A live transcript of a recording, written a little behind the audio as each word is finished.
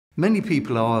Many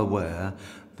people are aware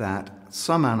that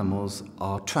some animals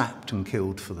are trapped and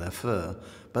killed for their fur,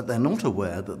 but they're not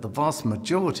aware that the vast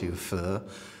majority of fur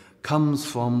comes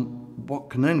from what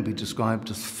can only be described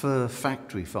as fur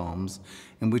factory farms,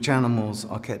 in which animals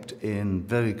are kept in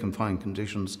very confined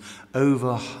conditions. Over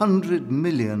 100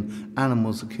 million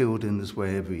animals are killed in this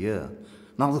way every year.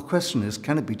 Now the question is,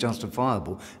 can it be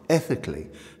justifiable ethically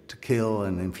to kill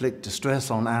and inflict distress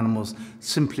on animals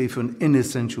simply for an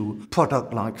inessential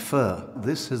product like fur?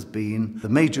 This has been the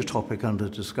major topic under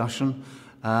discussion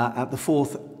at the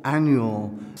 4th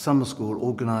annual summer school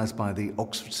organised by the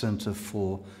Oxford Centre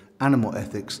for Animal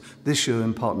Ethics, this year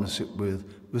in partnership with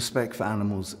Respect for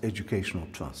Animals Educational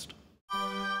Trust.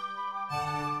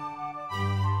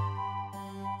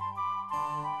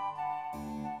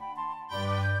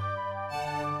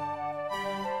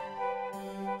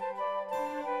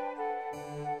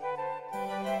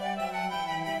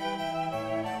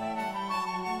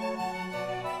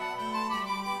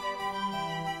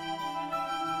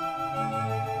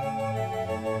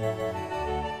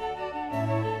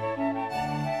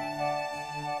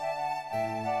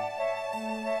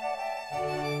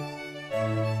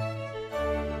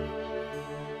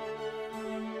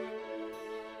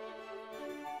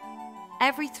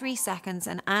 Every 3 seconds,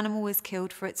 an animal is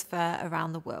killed for its fur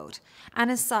around the world,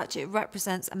 and as such, it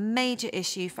represents a major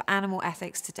issue for animal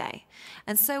ethics today.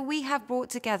 And so we have brought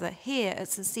together here at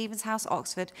St Stephen's House,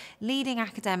 Oxford, leading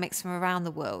academics from around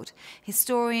the world.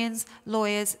 Historians,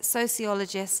 lawyers,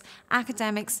 sociologists,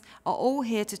 academics are all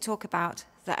here to talk about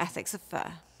the ethics of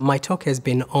fur. My talk has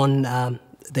been on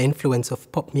the influence of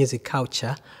pop music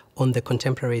culture on the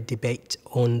contemporary debate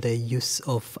on the use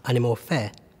of animal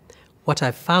fur. What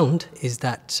I've found is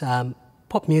that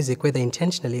pop music, whether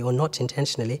intentionally or not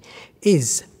intentionally,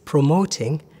 is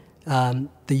promoting the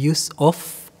use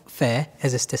of fur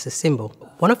as a status symbol.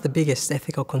 One of the biggest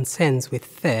ethical concerns with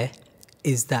fur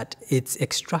is that it's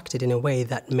extracted in a way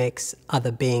that makes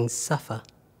other beings suffer,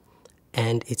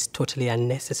 and it's totally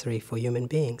unnecessary for human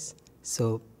beings.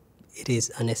 So it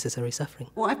is unnecessary suffering.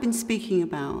 What I've been speaking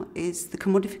about is the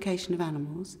commodification of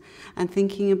animals and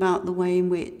thinking about the way in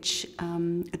which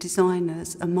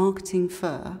designers are marketing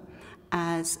fur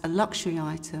as a luxury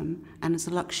item and as a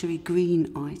luxury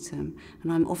green item,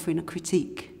 and I'm offering a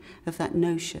critique of that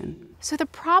notion. So the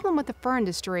problem with the fur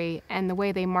industry and the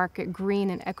way they market green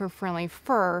and eco-friendly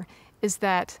fur is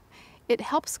that it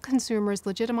helps consumers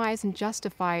legitimize and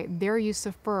justify their use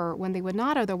of fur when they would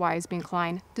not otherwise be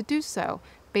inclined to do so,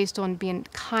 based on being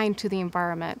kind to the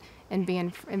environment and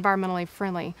being environmentally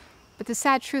friendly. But the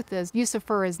sad truth is, use of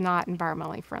fur is not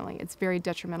environmentally friendly. It's very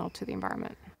detrimental to the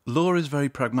environment. Law is very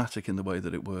pragmatic in the way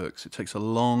that it works. It takes a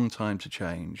long time to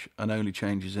change, and only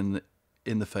changes in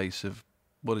the face of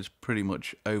what is pretty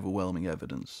much overwhelming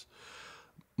evidence.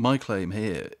 My claim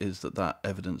here is that that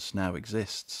evidence now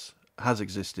exists, has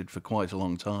existed for quite a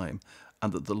long time,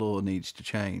 and that the law needs to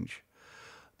change.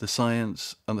 The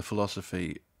science and the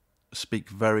philosophy speak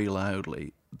very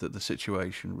loudly that the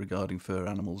situation regarding fur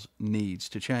animals needs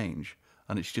to change,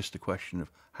 and it's just a question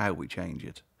of how we change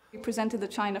it. We presented the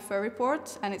China Fur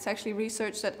Report, and it's actually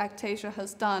research that Actasia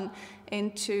has done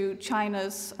into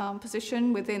China's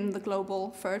position within the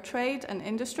global fur trade and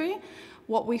industry.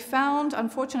 What we found,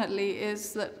 unfortunately,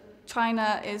 is that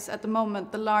China is at the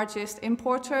moment the largest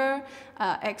importer,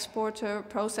 exporter,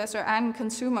 processor and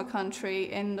consumer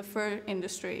country in the fur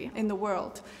industry in the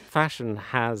world. Fashion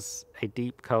has a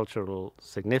deep cultural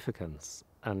significance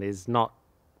and is not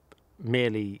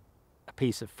merely a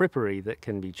piece of frippery that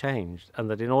can be changed, and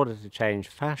that in order to change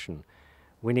fashion,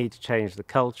 we need to change the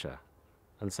culture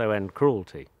and so end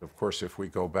cruelty. Of course, if we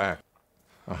go back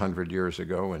 100 years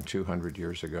ago and 200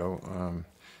 years ago,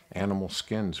 animal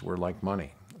skins were like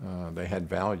money. They had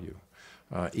value.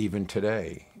 Even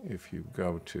today, if you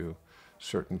go to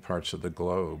certain parts of the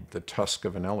globe, the tusk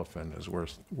of an elephant is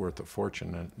worth a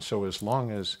fortune. And so as long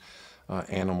as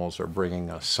animals are bringing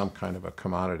us some kind of a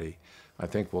commodity, I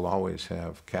think we'll always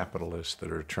have capitalists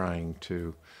that are trying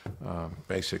to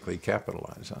basically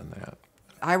capitalize on that.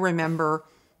 I remember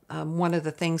one of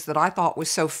the things that I thought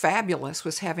was so fabulous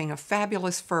was having a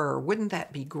fabulous fur. Wouldn't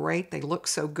that be great? They look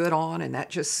so good on, and that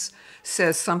just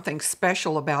says something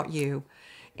special about you.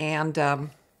 And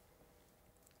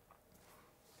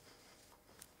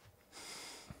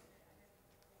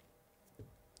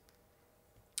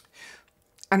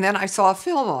then I saw a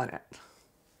film on it,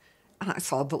 and I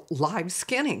saw the live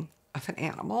skinning of an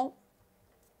animal.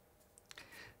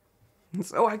 And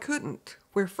so I couldn't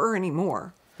wear fur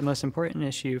anymore. The most important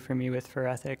issue for me with fur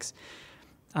ethics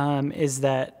is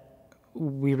that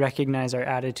we recognize our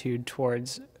attitude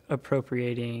towards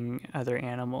appropriating other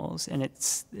animals, and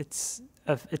it's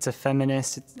a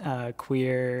feminist,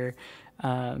 queer,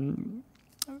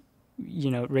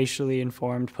 racially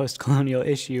informed post-colonial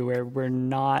issue where we're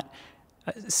not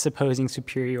supposing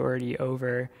superiority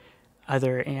over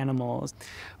other animals.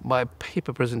 My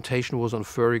paper presentation was on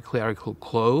furry clerical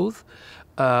clothes.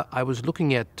 I was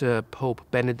looking at Pope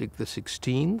Benedict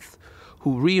XVI,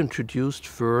 who reintroduced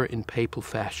fur in papal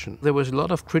fashion. There was a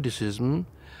lot of criticism,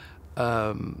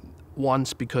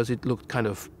 once because it looked kind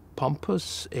of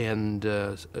pompous and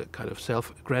kind of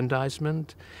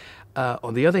self-aggrandizement.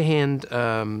 On the other hand,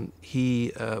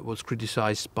 he was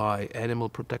criticized by animal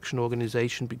protection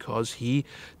organizations because he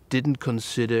didn't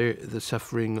consider the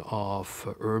suffering of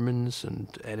ermines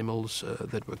and animals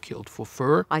that were killed for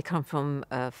fur. I come from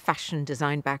a fashion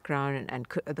design background and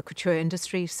the couture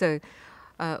industry, so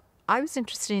I was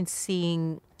interested in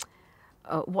seeing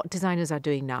what designers are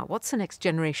doing now. What's the next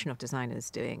generation of designers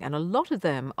doing? And a lot of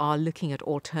them are looking at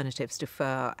alternatives to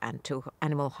fur and to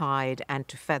animal hide and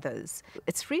to feathers.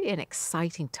 It's really an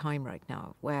exciting time right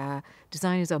now where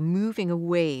designers are moving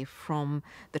away from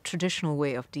the traditional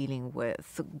way of dealing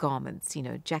with garments.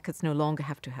 Jackets no longer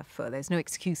have to have fur. There's no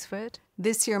excuse for it.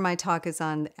 This year, my talk is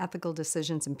on ethical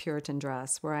decisions in Puritan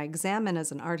dress, where I examine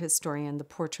as an art historian the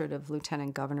portrait of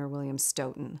Lieutenant Governor William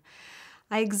Stoughton.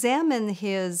 I examine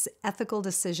his ethical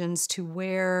decisions to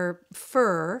wear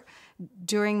fur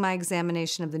during my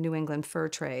examination of the New England fur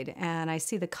trade, and I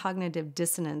see the cognitive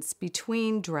dissonance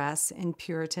between dress in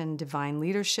Puritan divine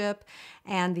leadership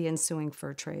and the ensuing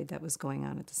fur trade that was going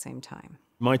on at the same time.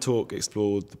 My talk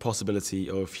explored the possibility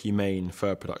of humane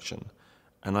fur production,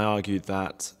 and I argued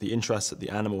that the interest that the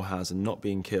animal has in not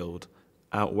being killed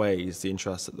outweighs the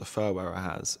interest that the fur wearer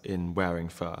has in wearing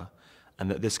fur, and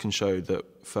that this can show that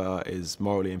fur is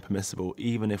morally impermissible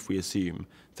even if we assume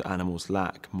that animals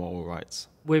lack moral rights.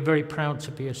 We're very proud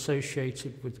to be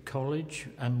associated with the college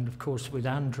and of course with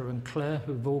Andrew and Claire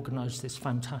who've organised this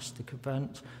fantastic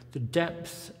event. The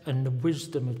depth and the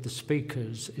wisdom of the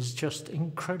speakers is just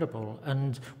incredible,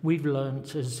 and we've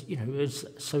learnt as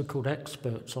so-called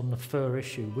experts on the fur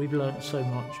issue, we've learnt so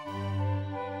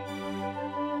much.